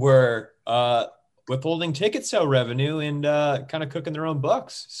 were withholding ticket sale revenue and kind of cooking their own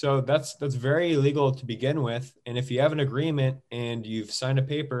books. So that's very illegal to begin with. And if you have an agreement and you've signed a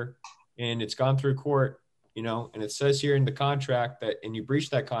paper and it's gone through court, and it says here in the contract and you breach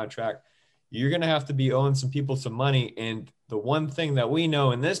that contract, you're going to have to be owing some people some money. And the one thing that we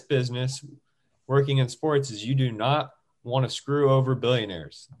know in this business, working in sports, is you do not want to screw over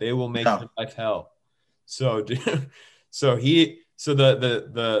billionaires. They will make your life hell. So that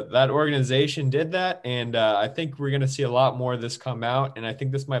organization did that. And I think we're going to see a lot more of this come out. And I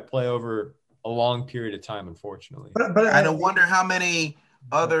think this might play over a long period of time, unfortunately. But I wonder how many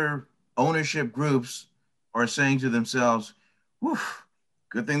other ownership groups are saying to themselves, "Whew,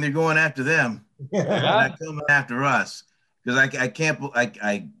 good thing they're going after them. Yeah. They're not coming after us." Because I can't,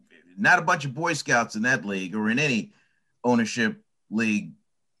 not a bunch of Boy Scouts in that league or in any ownership league,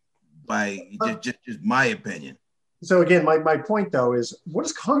 by just my opinion. So again, my point though is, what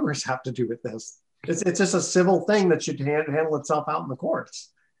does Congress have to do with this? It's just a civil thing that should handle itself out in the courts.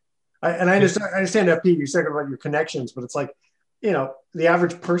 I understand FP, you said about your connections, but it's like, the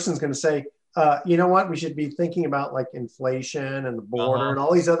average person's going to say, you know what, we should be thinking about like inflation and the border and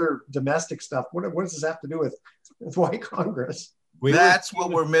all these other domestic stuff. What does this have to do with white Congress? That's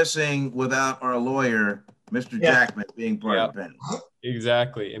what we're missing without our lawyer, Mr. Jackman, being part of the panel.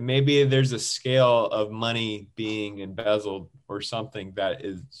 Exactly. And maybe there's a scale of money being embezzled or something that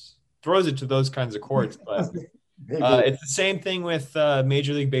throws it to those kinds of courts. But it's the same thing with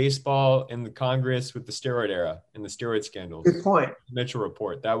Major League Baseball and the Congress with the steroid era and the steroid scandals. Good point. Mitchell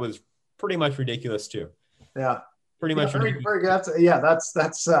report. That was pretty much ridiculous too. Yeah. Pretty much ridiculous.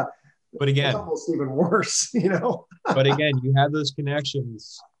 That's but again, that's almost even worse, But again, you have those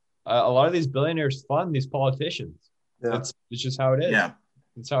connections. A lot of these billionaires fund these politicians. Yeah. It's just how it is. Yeah.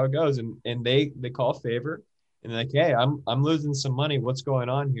 That's how it goes. And they call favor and they're like, hey, I'm losing some money. What's going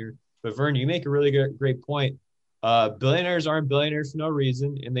on here? But Vern, you make a really great point. Billionaires aren't billionaires for no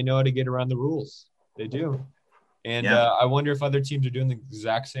reason, and they know how to get around the rules. They do. And I wonder if other teams are doing the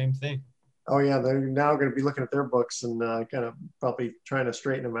exact same thing. Oh yeah, they're now going to be looking at their books and kind of probably trying to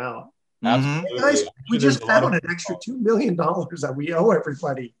straighten them out. Absolutely. Guys, we just found an extra $2 million that we owe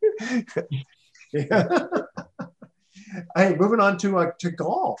everybody. Yeah. Hey, moving on to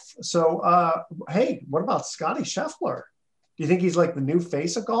golf. So, hey, what about Scotty Scheffler? Do you think he's like the new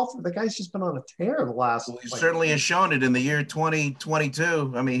face of golf? The guy's just been on a tear the last. Well, he certainly has shown it in the year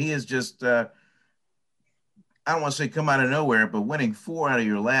 2022. I mean, he is just, I don't want to say come out of nowhere, but winning 4 out of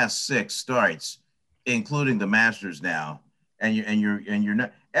your last 6 starts, including the Masters now. And you're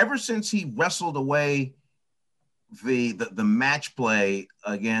not, ever since he wrestled away the match play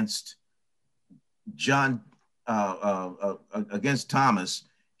against against Thomas,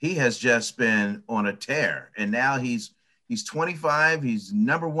 he has just been on a tear. And now he's 25. He's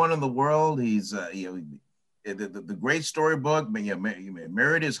number 1 in the world. He's the great storybook. He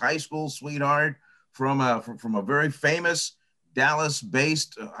married his high school sweetheart from a very famous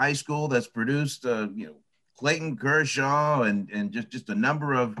Dallas-based high school that's produced Clayton Kershaw and just a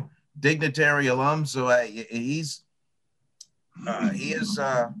number of dignitary alums. So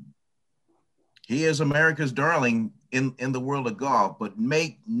he is America's darling in the world of golf. But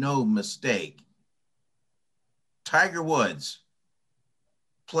make no mistake, Tiger Woods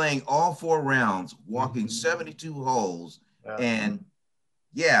playing all 4 rounds, walking 72 holes, and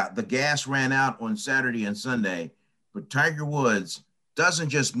the gas ran out on Saturday and Sunday, but Tiger Woods doesn't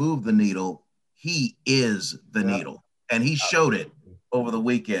just move the needle, he is the needle. And he showed it over the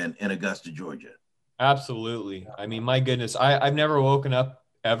weekend in Augusta, Georgia. Absolutely. I mean, my goodness, I've never woken up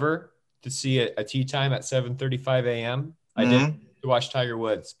ever to see a tee time at 7:35 a.m. I did to watch Tiger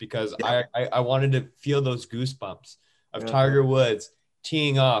Woods because I wanted to feel those goosebumps of Tiger Woods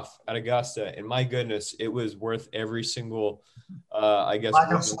teeing off at Augusta. And my goodness, it was worth every single, that I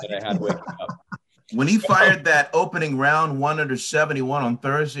had waking up. When he fired that opening round 1 under 71 on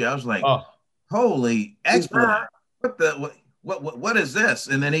Thursday, I was like, holy expert. What is this?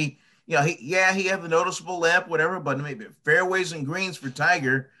 And then he had the noticeable limp, whatever, but maybe fairways and greens for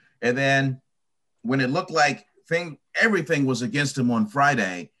Tiger. And then when it looked like everything was against him on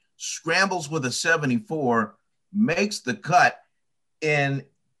Friday, scrambles with a 74, makes the cut in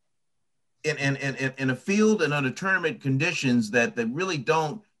a field and under tournament conditions that really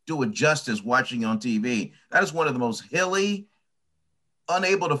don't do it justice watching on TV. That is one of the most hilly,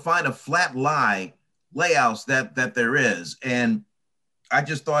 unable to find a flat layouts that there is. And I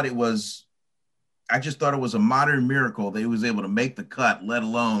just thought it was a modern miracle that he was able to make the cut, let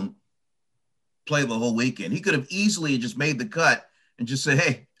alone play the whole weekend. He could have easily just made the cut and just say,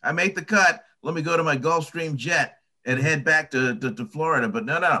 hey, I made the cut. Let me go to my Gulfstream jet and head back to Florida. But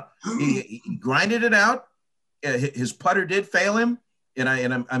no. He grinded it out. His putter did fail him. And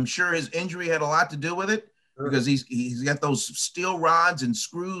I'm sure his injury had a lot to do with it because he's got those steel rods and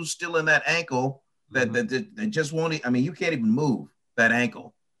screws still in that ankle that just won't. I mean, you can't even move that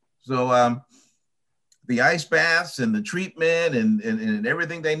ankle. So the ice baths and the treatment and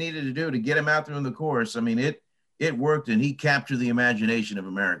everything they needed to do to get him out there on the course. I mean, it worked, and he captured the imagination of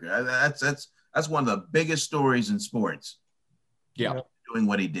America. That's one of the biggest stories in sports. Yeah, doing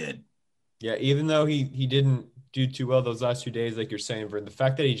what he did. Yeah, even though he didn't do too well those last 2 days, like you're saying, Vern, the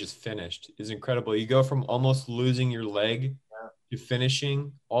fact that he just finished is incredible. You go from almost losing your leg to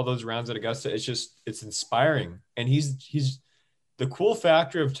finishing all those rounds at Augusta. It's inspiring. And he's the cool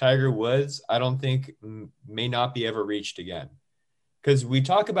factor of Tiger Woods, I don't think may not be ever reached again. Because we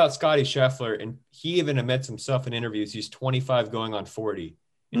talk about Scottie Scheffler, and he even admits himself in interviews, he's 25 going on 40.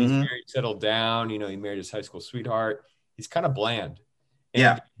 And he's very settled down. He married his high school sweetheart. He's kind of bland.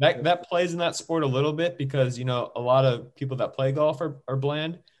 And that plays in that sport a little bit because, a lot of people that play golf are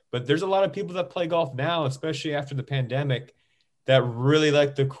bland. But there's a lot of people that play golf now, especially after the pandemic, that really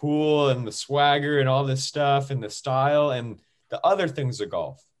like the cool and the swagger and all this stuff and the style and the other things of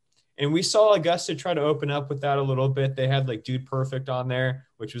golf. And we saw Augusta try to open up with that a little bit. They had like Dude Perfect on there,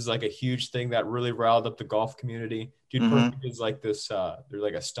 which was like a huge thing that really riled up the golf community. Dude Perfect is like this, they're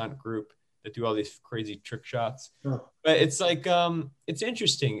like a stunt group that do all these crazy trick shots. But it's like, it's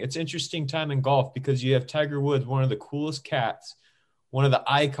interesting. It's interesting time in golf because you have Tiger Woods, one of the coolest cats, one of the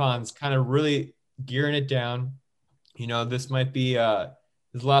icons, kind of really gearing it down. This might be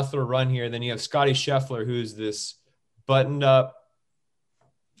his last little run here. Then you have Scottie Scheffler, who's this buttoned up,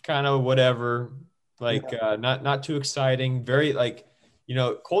 kind of whatever, not too exciting, very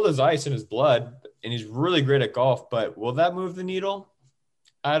cold as ice in his blood, and he's really great at golf. But will that move the needle?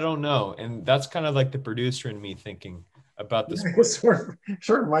 I don't know. And that's kind of like the producer in me thinking about this. It sort of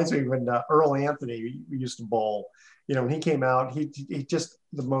reminds me when Earl Anthony used to bowl. When he came out, he just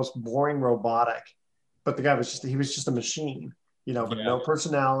the most boring robotic, but the guy was just a machine, but no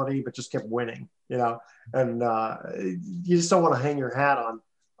personality, but just kept winning, and you just don't want to hang your hat on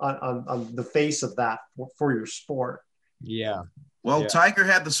the face of that for your sport. Yeah. Well, Tiger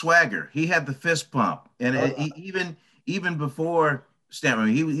had the swagger. He had the fist pump. And even before Stanton,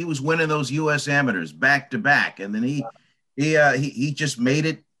 he was winning those U.S. amateurs back to back. And then he just made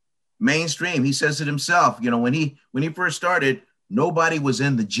it mainstream. He says it himself. When he first started, nobody was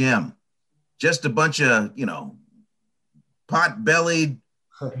in the gym. Just a bunch of, pot-bellied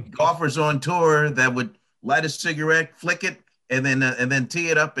golfers on tour that would light a cigarette, flick it, and then tee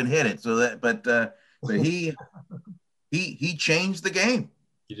it up and hit it. But he changed the game.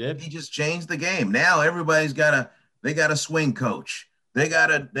 He did. He just changed the game. Now everybody's got a swing coach. They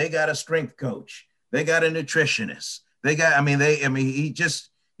got a strength coach. They got a nutritionist. He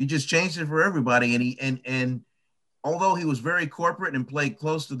just changed it for everybody. And although he was very corporate and played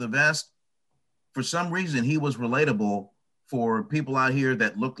close to the vest, for some reason he was relatable for people out here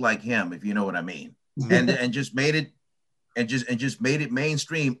that look like him, if you know what I mean. And just made it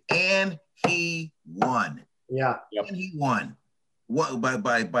mainstream. And he won. Yeah. Yep. And he won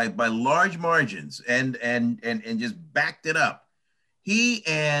by large margins and just backed it up. He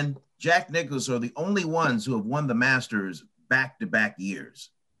and Jack Nicklaus are the only ones who have won the Masters back-to-back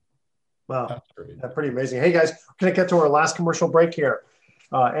years. Wow, that's pretty amazing. Hey guys, we're gonna get to our last commercial break here.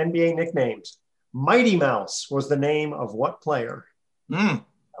 NBA nicknames. Mighty Mouse was the name of what player? That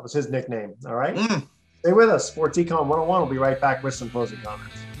was his nickname. All right. Stay with us. Sports Econ 101. We'll be right back with some closing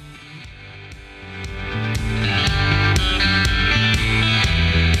comments.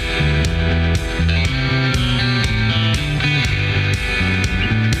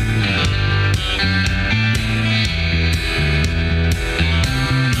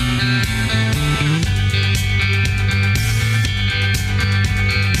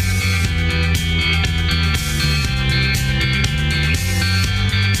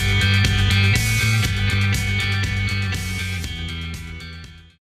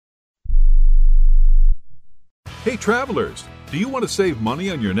 Hey travelers, do you want to save money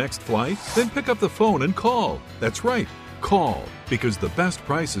on your next flight? Then pick up the phone and call. That's right, call, because the best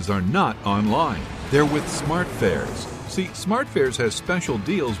prices are not online. They're with SmartFares. See, SmartFares has special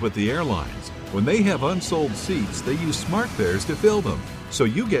deals with the airlines. When they have unsold seats, they use SmartFares to fill them. So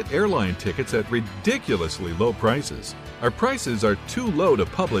you get airline tickets at ridiculously low prices. Our prices are too low to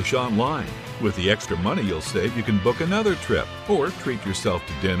publish online. With the extra money you'll save, you can book another trip or treat yourself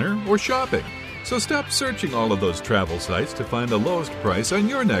to dinner or shopping. So stop searching all of those travel sites to find the lowest price on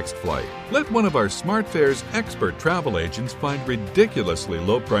your next flight. Let one of our SmartFares expert travel agents find ridiculously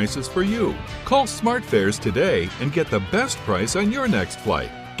low prices for you. Call SmartFares today and get the best price on your next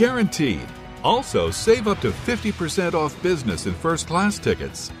flight. Guaranteed. Also, save up to 50% off business and first class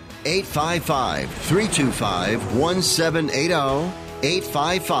tickets. 855-325-1780.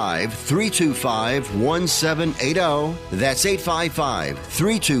 855-325-1780. That's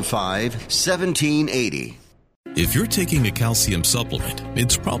 855-325-1780. If you're taking a calcium supplement,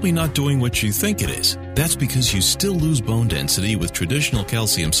 it's probably not doing what you think it is. That's because you still lose bone density with traditional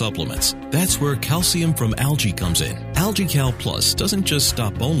calcium supplements. That's where calcium from algae comes in. AlgaeCal Plus doesn't just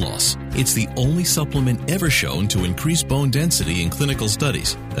stop bone loss. It's the only supplement ever shown to increase bone density in clinical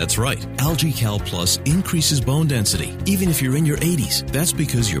studies. That's right, AlgaeCal Plus increases bone density, even if you're in your 80s. That's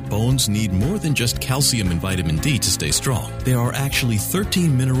because your bones need more than just calcium and vitamin D to stay strong. There are actually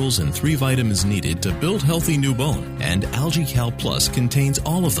 13 minerals and 3 vitamins needed to build healthy new bone, and AlgaeCal Plus contains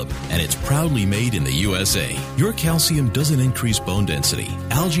all of them, and it's proudly made in the USA. Your calcium doesn't increase bone density.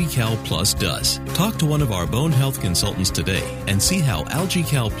 AlgaeCal Plus does. Talk to one of our bone health consultants today and see how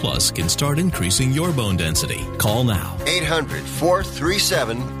AlgaeCal Plus can start increasing your bone density. Call now.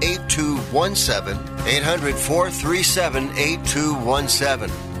 800-437-8217. 800-437-8217.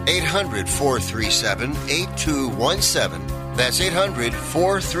 800-437-8217. That's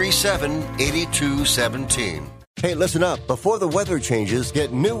 800-437-8217. Hey, listen up. Before the weather changes,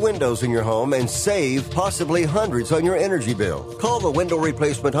 get new windows in your home and save possibly hundreds on your energy bill. Call the Window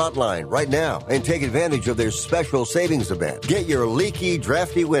Replacement Hotline right now and take advantage of their special savings event. Get your leaky,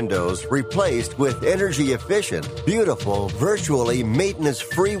 drafty windows replaced with energy-efficient, beautiful, virtually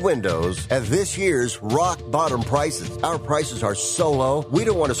maintenance-free windows at this year's rock-bottom prices. Our prices are so low, we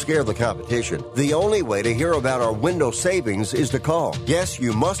don't want to scare the competition. The only way to hear about our window savings is to call. Yes,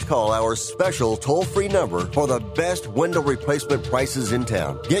 you must call our special toll-free number for the best window replacement prices in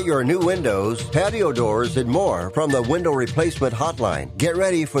town. Get your new windows, patio doors, and more from the Window Replacement Hotline. Get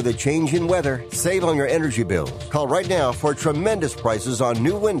ready for the change in weather. Save on your energy bills. Call right now for tremendous prices on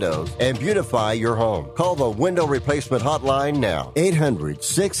new windows and beautify your home. Call the Window Replacement Hotline now.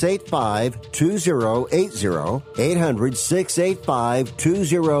 800-685-2080.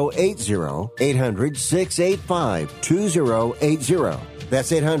 800-685-2080. 800-685-2080.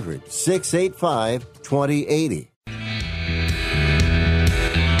 That's 800-685-2080.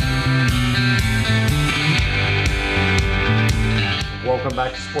 Welcome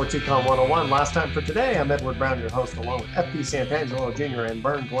back to Sports Econ 101. Last time for today, I'm Edward Brown, your host, along with F.P. Santangelo Jr. and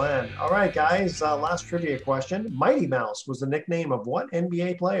Vern Glenn. All right, guys, last trivia question. Mighty Mouse was the nickname of what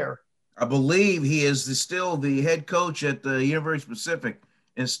NBA player? I believe he is still the head coach at the University Pacific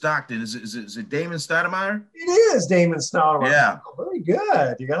in Stockton. Is it Damon Stoudemire? It is Damon Stoudemire. Yeah. Oh, very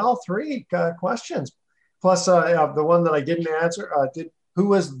good. You got all three questions. Plus, the one that I didn't answer, who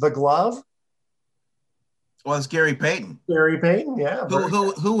was the glove? Well, it's Gary Payton. Gary Payton, yeah.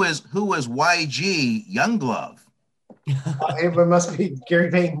 Who is YG Youngglove? It must be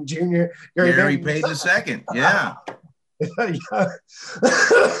Gary Payton Jr. Gary Payton II, yeah.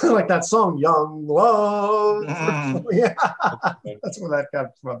 Like that song, Young Love. Yeah, that's where that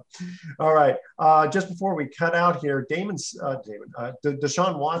comes from. All right. Just before we cut out here,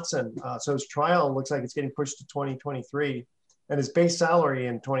 Deshaun Watson. So his trial looks like it's getting pushed to 2023. And his base salary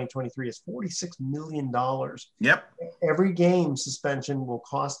in 2023 is $46 million. Yep. Every game suspension will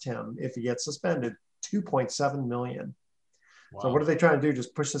cost him, if he gets suspended, $2.7 million. Wow. So what are they trying to do?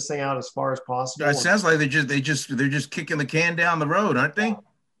 Just push this thing out as far as possible? It sounds like they're just kicking the can down the road, aren't they?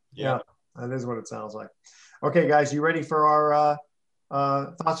 Yeah, that is what it sounds like. Okay, guys, you ready for our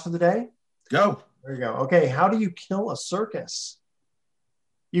thoughts for the day? Go. There you go. Okay, how do you kill a circus?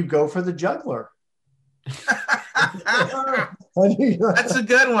 You go for the juggler. That's a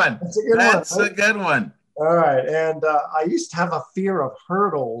good one. That's a good one. All right. And I used to have a fear of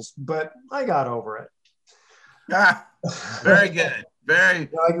hurdles, but I got over it. Very good. Very.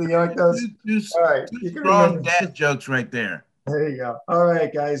 You like those? All right. Strong dad jokes right there. There you go. All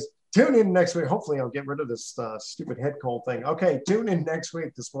right, guys. Tune in next week. Hopefully I'll get rid of this stupid head cold thing. Okay. Tune in next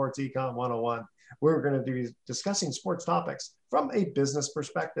week to Sports Econ 101. We're going to be discussing sports topics from a business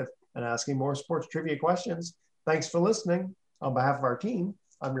perspective and asking more sports trivia questions. Thanks for listening. On behalf of our team,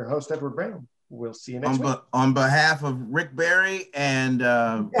 I'm your host, Edward Brown. We'll see you next week. On behalf of Rick Barry and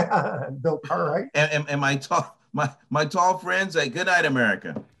Bill Cartwright and my tall friends, good night,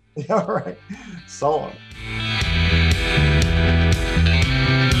 America. All right. So long.